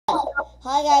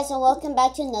Hi guys, and welcome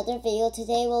back to another video.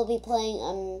 Today we'll be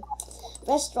playing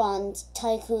Restaurant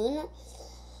Tycoon.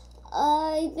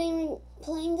 I've been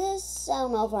playing this, I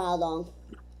don't know for how long.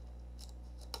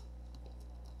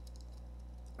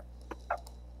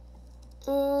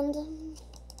 And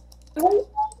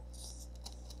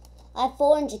I have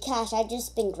 400 cash. I've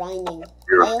just been grinding.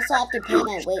 I also have to pay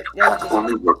my wages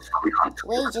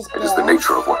It is the bill.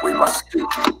 nature of what we must do.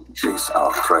 Chase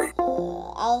our prey.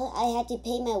 I had to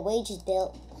pay my wages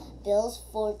bills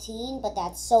 14, but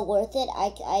that's so worth it.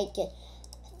 I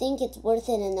think it's worth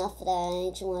it enough that I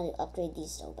actually want to upgrade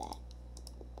these so bad.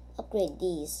 Upgrade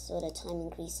these so the time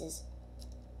increases.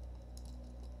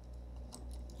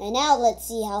 And now let's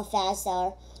see how fast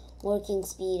our working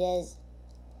speed is.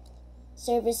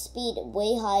 Service speed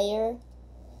way higher.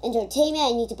 Entertainment,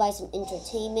 I need to buy some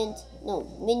entertainment. No,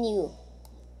 menu.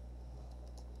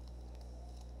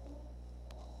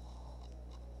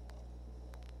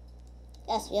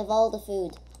 Yes, we have all the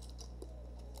food.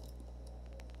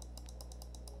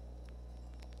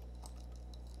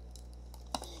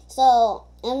 So,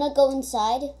 I'm gonna go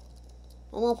inside.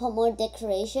 I'm gonna put more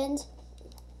decorations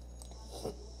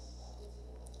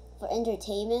for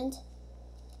entertainment.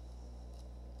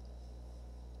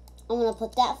 I'm gonna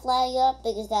put that flag up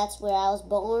because that's where I was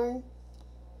born.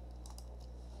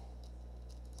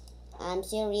 I'm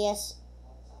serious.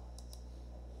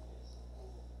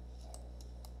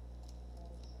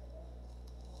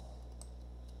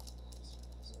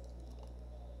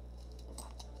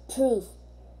 Proof.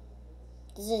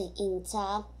 This is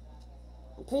inside.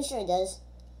 I'm pretty sure it does.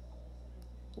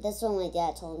 That's what my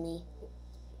dad told me.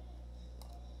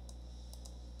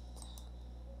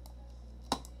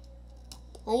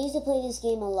 I used to play this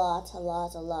game a lot.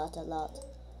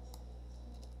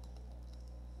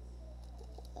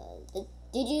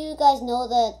 Did you guys know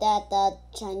that the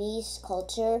Chinese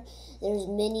culture, there's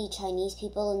many Chinese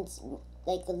people, and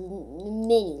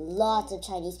lots of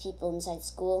Chinese people inside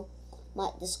school,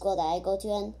 the school that I go to,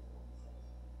 and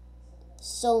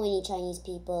so many Chinese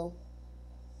people.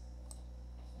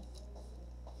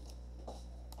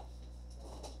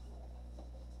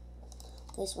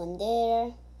 This one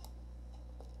there.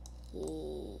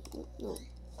 No.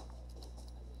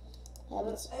 What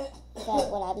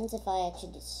happens if I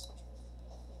actually just...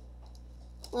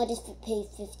 I just pay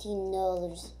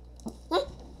 $15. Huh?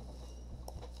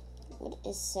 What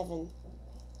is 7?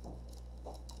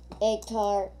 Egg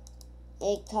tart.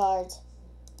 Egg tart.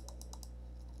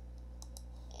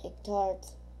 Egg tart.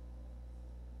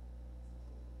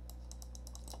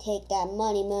 Take that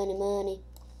money.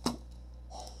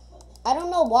 I don't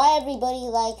know why everybody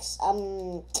likes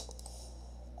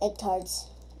egg tarts.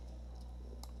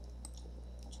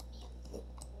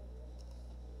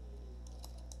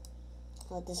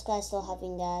 Oh, this guy's still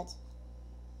having that.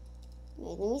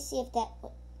 Wait, let me see if that...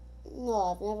 No,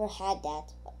 I've never had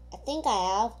that. I think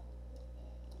I have.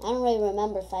 I don't really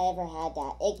remember if I ever had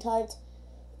that. Egg tarts.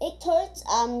 Egg tarts,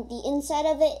 the inside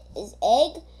of it is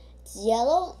egg. It's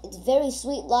yellow. It's very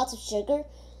sweet, lots of sugar.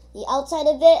 The outside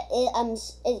of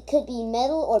it could be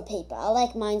metal or paper. I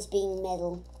like mine's being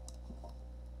metal.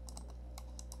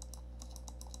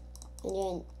 And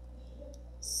then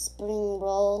spring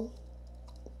roll.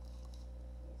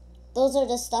 Those are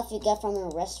the stuff you get from a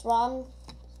restaurant.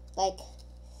 Like,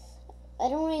 I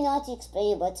don't really know how to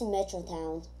explain it, but it's in Metro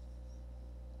Town.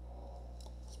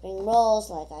 Spring rolls,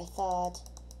 like I thought.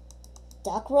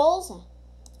 Duck rolls?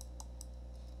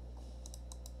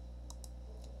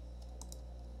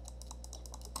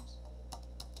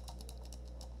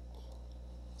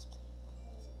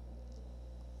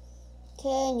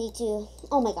 Okay, I need to...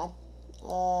 Oh my god.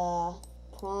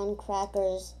 Prawn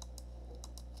crackers.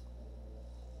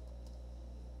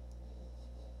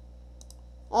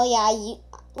 Oh yeah,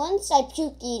 once I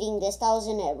puked eating this. That was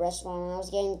in a restaurant and I was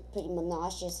getting pretty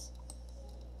nauseous.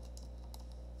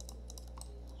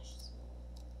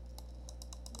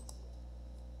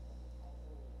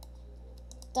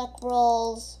 Duck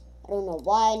rolls. I don't know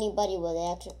why anybody would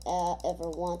ever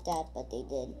want that, but they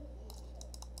did.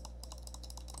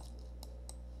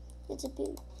 It's a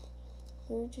big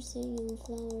bird just singing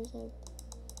flowers are.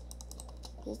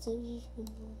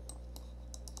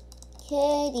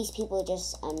 Okay, these people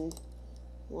just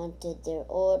wanted their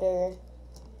order.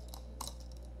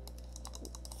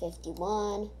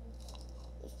 51.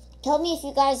 Tell me if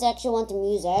you guys actually want the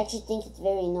music. I actually think it's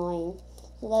very annoying.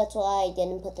 So that's why I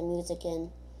didn't put the music in.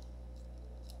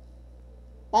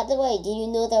 By the way, did you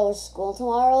know there was school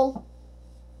tomorrow?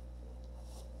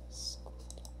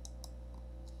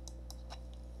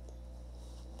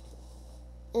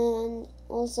 And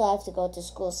also I have to go to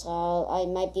school, so I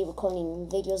might be recording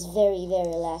videos very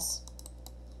less.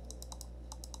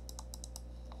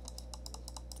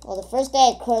 Well, the first day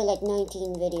I recorded like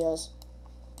 19 videos.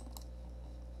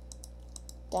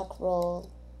 Duck roll.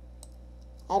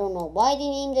 I don't know why they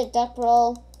named it duck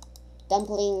roll.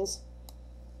 Dumplings.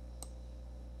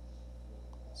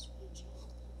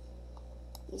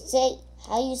 You say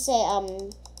how you say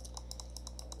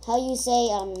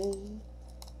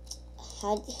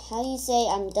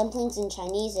dumplings in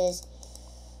Chinese is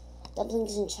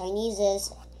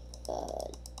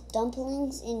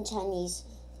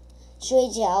shui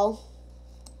jiao.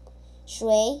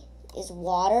 Shui is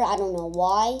water. I don't know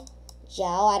why.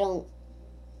 Jiao,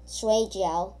 shui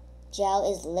jiao. Jiao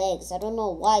is legs. I don't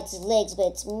know why it's legs, but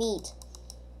it's meat.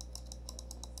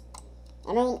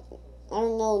 I don't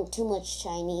know too much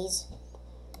Chinese.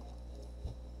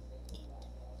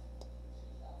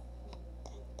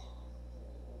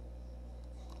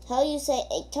 How you say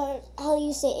egg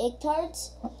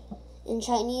tarts in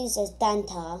Chinese is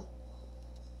danta.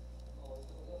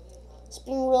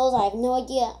 Spring rolls, I have no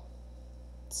idea.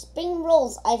 Spring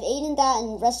rolls, I've eaten that in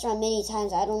a restaurant many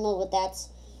times. I don't know what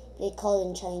they call it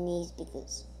in Chinese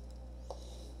because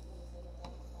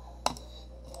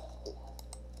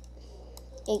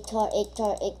egg tart,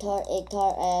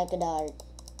 agadar.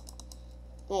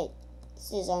 Wait,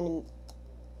 this is on.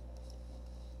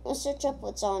 Let's search up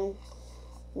what's on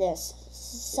this.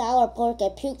 Sour pork, I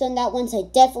puked on that once. I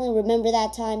definitely remember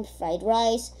that time. Fried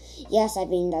rice, yes, I've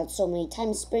eaten that so many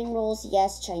times. Spring rolls,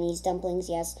 yes. Chinese dumplings,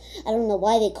 yes. I don't know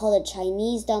why they call it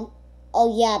Chinese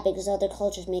Oh yeah, because other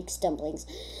cultures make dumplings.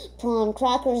 Prawn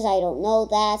crackers, I don't know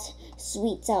that.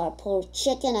 Sweet sour pork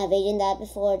chicken, I've eaten that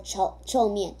before. Cho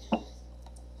mian.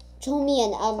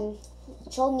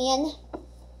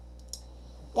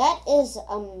 That is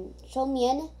cho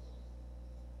mian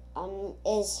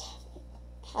is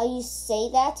how you say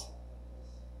that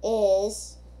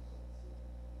is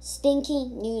stinky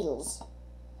noodles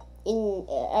in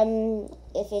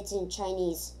if it's in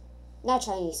Chinese, not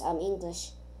Chinese,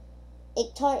 English.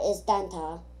 Egg tart is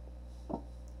danta.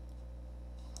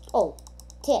 Oh,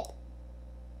 tip.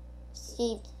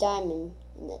 Steve Diamond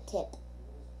in the tip.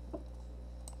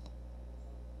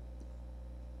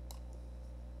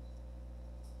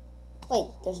 Wait,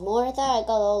 there's more? I thought I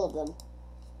got all of them.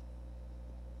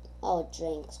 Oh,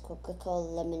 drinks.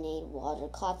 Coca-Cola, lemonade, water,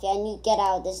 coffee. I need to get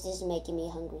out of this. This is making me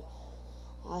hungry.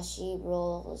 Hashi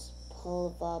rolls,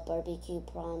 pulva, barbecue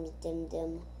prawns, dim,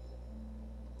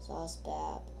 sauce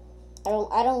bab. I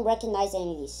don't recognize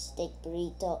any of these. Steak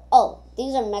burrito. Oh,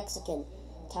 these are Mexican.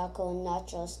 Taco,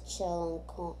 nachos, chile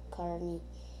con carne,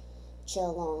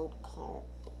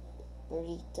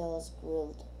 burritos,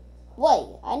 grilled. Wait,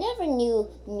 I never knew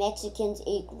Mexicans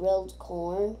ate grilled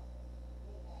corn.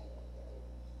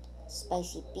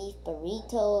 Spicy beef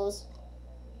burritos,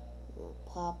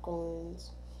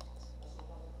 popcorns.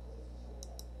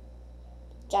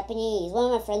 Japanese.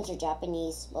 One of my friends are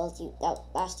Japanese. Well,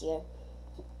 last year.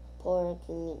 Pork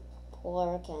and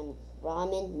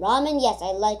ramen. Ramen, yes,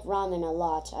 I like ramen a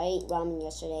lot. I ate ramen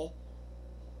yesterday.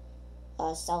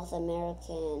 South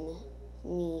American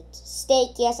meat.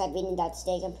 Steak, yes, I've eaten that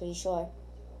steak, I'm pretty sure.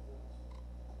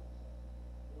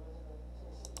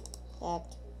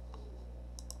 Fact.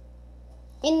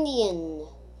 Indian.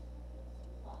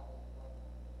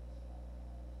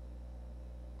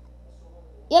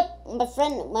 Yep, my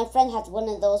friend had one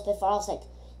of those before. I was like,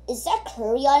 is that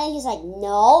curry on it? He's like,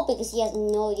 no, because he has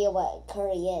no idea what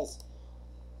curry is.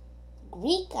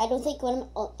 Greek? I don't think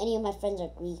any of my friends are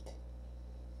Greek.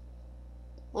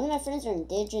 One of my friends are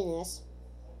indigenous.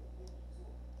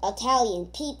 Italian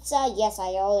pizza. Yes,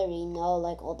 I already know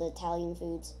like all the Italian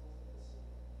foods.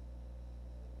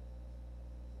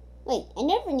 Wait, I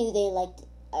never knew they liked.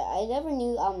 I never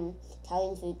knew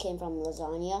Italian food came from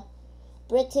lasagna.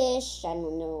 British. I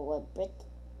don't know what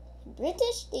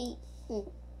British.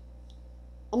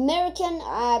 American,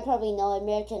 I probably know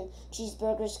American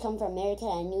cheeseburgers come from America.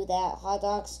 I knew that. Hot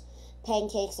dogs,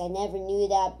 pancakes, I never knew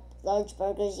that. Large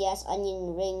burgers, yes.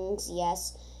 Onion rings,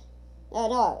 yes. No,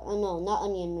 not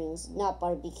onion rings. Not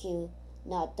barbecue.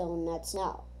 Not donuts.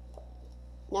 Not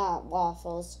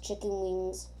waffles. Chicken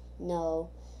wings, no.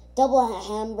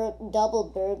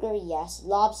 Double burger, yes.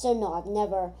 Lobster, no. I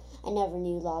never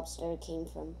knew lobster came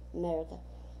from America.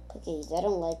 Cookies, I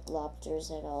don't like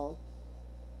lobsters at all.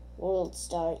 World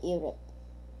Star Europe.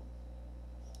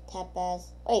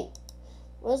 Tapas. Wait,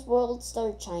 where's World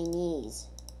Star Chinese?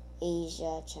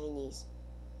 Asia Chinese.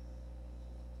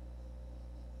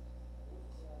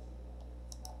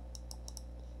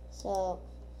 So,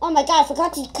 oh my god, I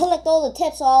forgot to collect all the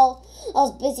tips. I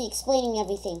was busy explaining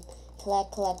everything.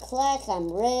 Collect.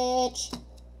 I'm rich.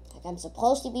 I'm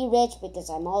supposed to be rich because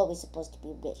I'm always supposed to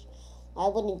be rich. I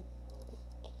wouldn't.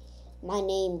 my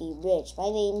name be rich. My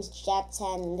name's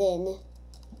Jackson Lin.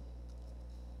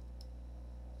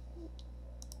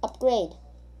 Upgrade.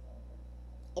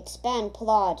 Expand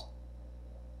plot.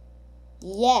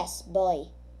 Yes, boy.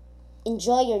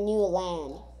 Enjoy your new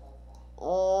land.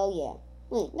 Oh, yeah.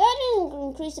 Wait, that didn't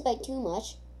increase it by too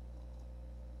much.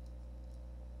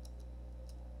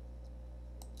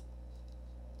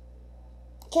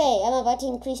 Okay, I'm about to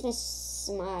increase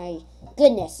my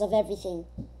goodness of everything.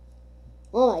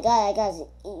 Oh my god, I got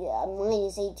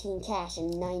minus 18 cash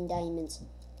and 9 diamonds.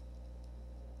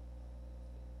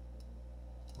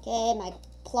 Okay, my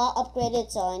plot upgraded,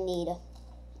 so I need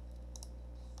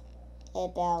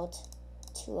about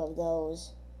 2 of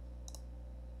those.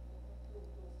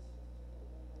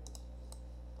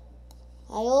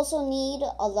 I also need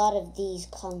a lot of these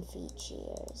comfy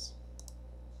chairs.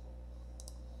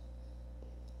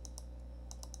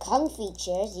 Comfy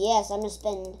chairs? Yes, I'm gonna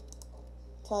spend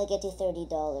till I get to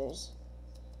 $30.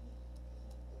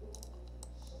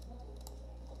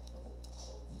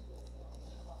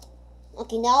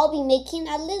 Okay, now I'll be making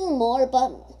a little more,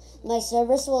 but my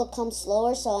service will come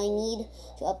slower, so I need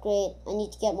to upgrade. I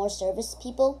need to get more service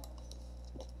people.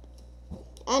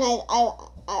 And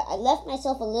I left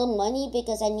myself a little money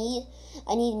because I need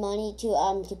money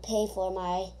to pay for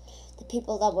the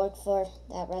people that work for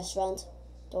that restaurant,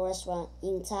 the restaurant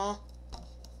Inta.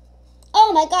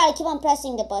 Oh my god, I keep on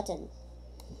pressing the button.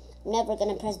 I'm never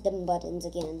gonna press them buttons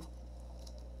again.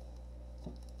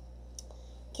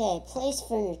 Okay, place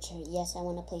furniture. Yes, I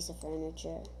want to place a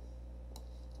furniture.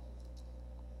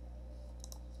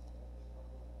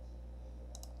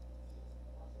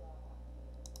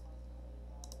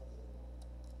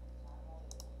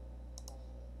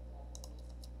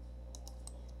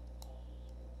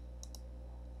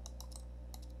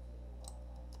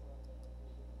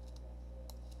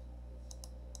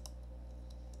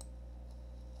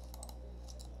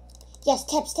 Yes,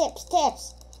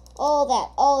 tips. All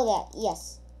that,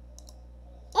 yes.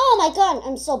 Oh my god,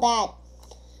 I'm so bad.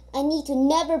 I need to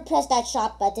never press that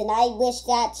shop button. I wish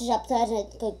that shop button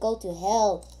could go to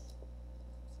hell.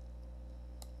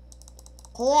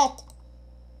 Collect.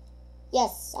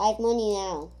 Yes, I have money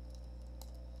now.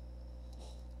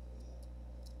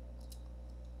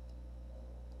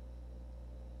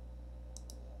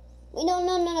 Wait,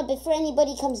 no, before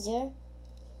anybody comes here.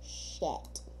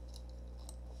 Shit.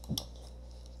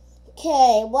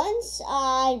 Okay, once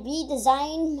I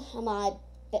redesign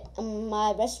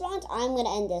my restaurant, I'm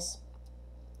gonna end this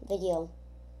video.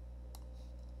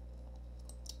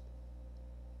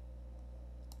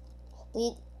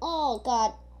 Oh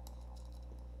god.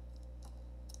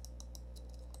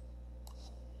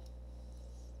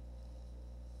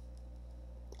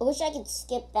 I wish I could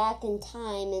skip back in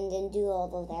time and then do all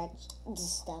of that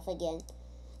stuff again.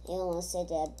 I almost said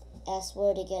the S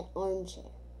word again, armchair.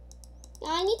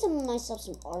 Now I need to make myself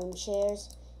some armchairs.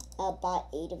 I bought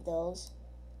 8 of those.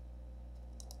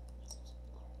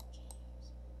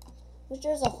 Wish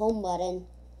there's a home button.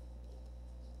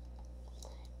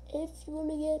 If you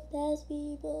wanna get past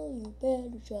people, you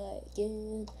better try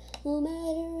again. No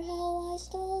matter how I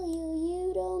stall you,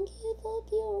 you don't give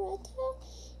up your attack.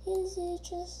 Is it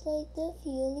just like the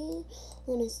feeling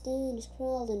when a stand is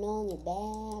crawling on your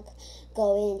back?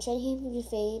 Go in, try to hit your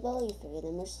fable, you figure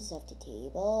the mercies of the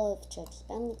table. If you try to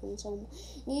spam with them some,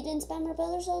 you didn't spam our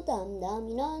brother so dumb.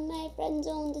 You know my friend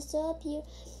zone disappear.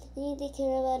 Need to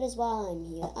care about is why I'm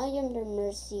here. I am their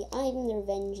mercy, I am their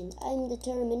vengeance, I'm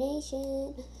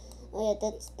determination. Oh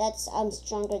yeah, that's I'm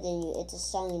stronger than you. It's a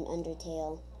song in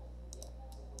Undertale.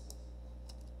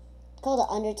 It's called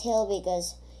Undertale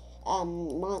because I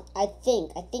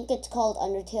think it's called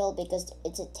Undertale because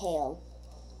it's a tale.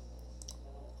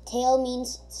 Tale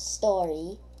means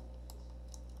story.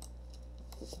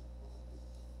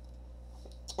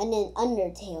 And then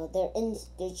Undertale,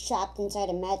 they're trapped inside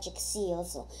a magic seal,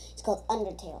 so it's called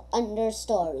Undertale. Under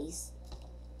stories.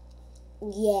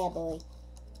 Yeah, boy.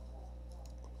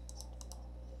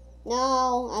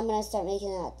 Now I'm gonna start making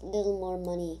a little more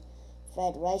money.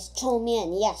 Fried rice, chow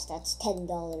mein. Yes, that's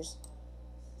 $10.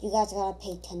 You guys gotta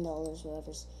pay $10.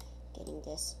 Whoever's getting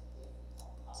this.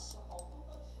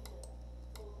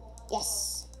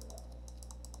 Yes.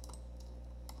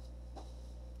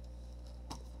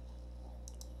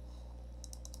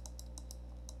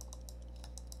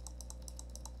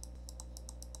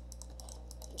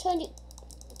 I'm trying to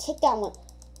take that one.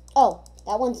 Oh,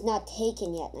 that one's not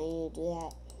taken yet. I need to do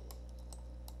that.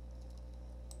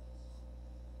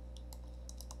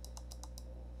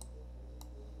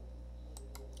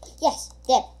 Yes,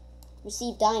 there.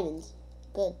 Receive diamonds.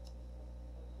 Good.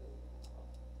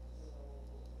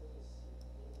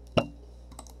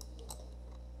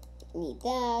 need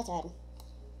that.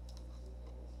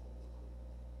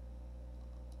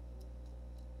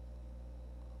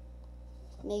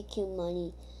 Make you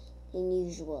money than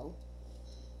usual.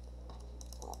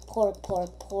 Pork.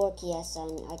 Yes,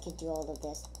 I could do all of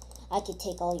this. I could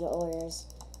take all your orders.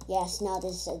 Yes, now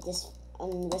this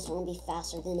restaurant will be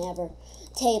faster than ever.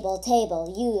 Table.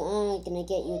 I'm gonna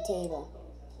get you a table.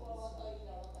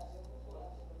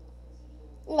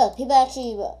 Look, people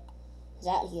actually is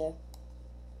out here.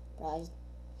 Surprised.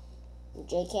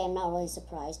 JK, I'm not really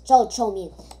surprised. Show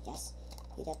me. Yes,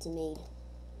 okay, that's a maid.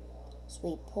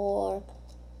 Sweet pork.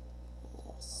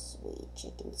 Sweet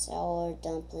chicken sour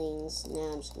dumplings.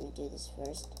 Now I'm just gonna do this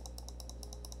first.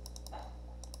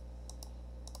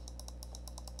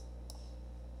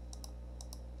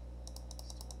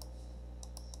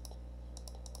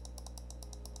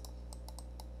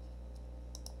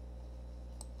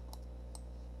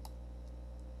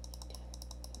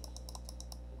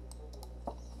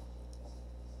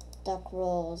 Duck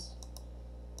rolls.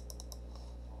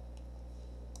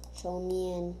 Chow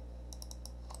mein.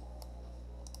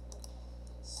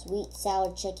 Sweet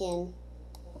sour chicken.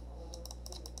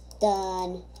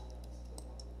 Done.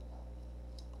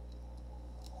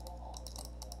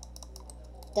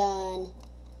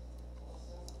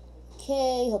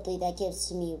 Okay, hopefully that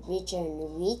gives me richer.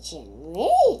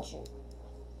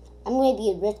 I'm gonna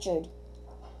be a Richard.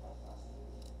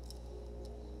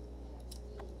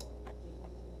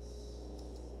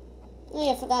 Oh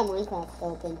yeah, I forgot mine's not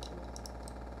open.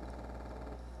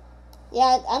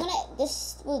 Yeah,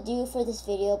 this will do for this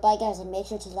video. Bye guys, and make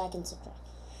sure to like and subscribe.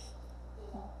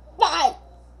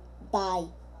 Bye!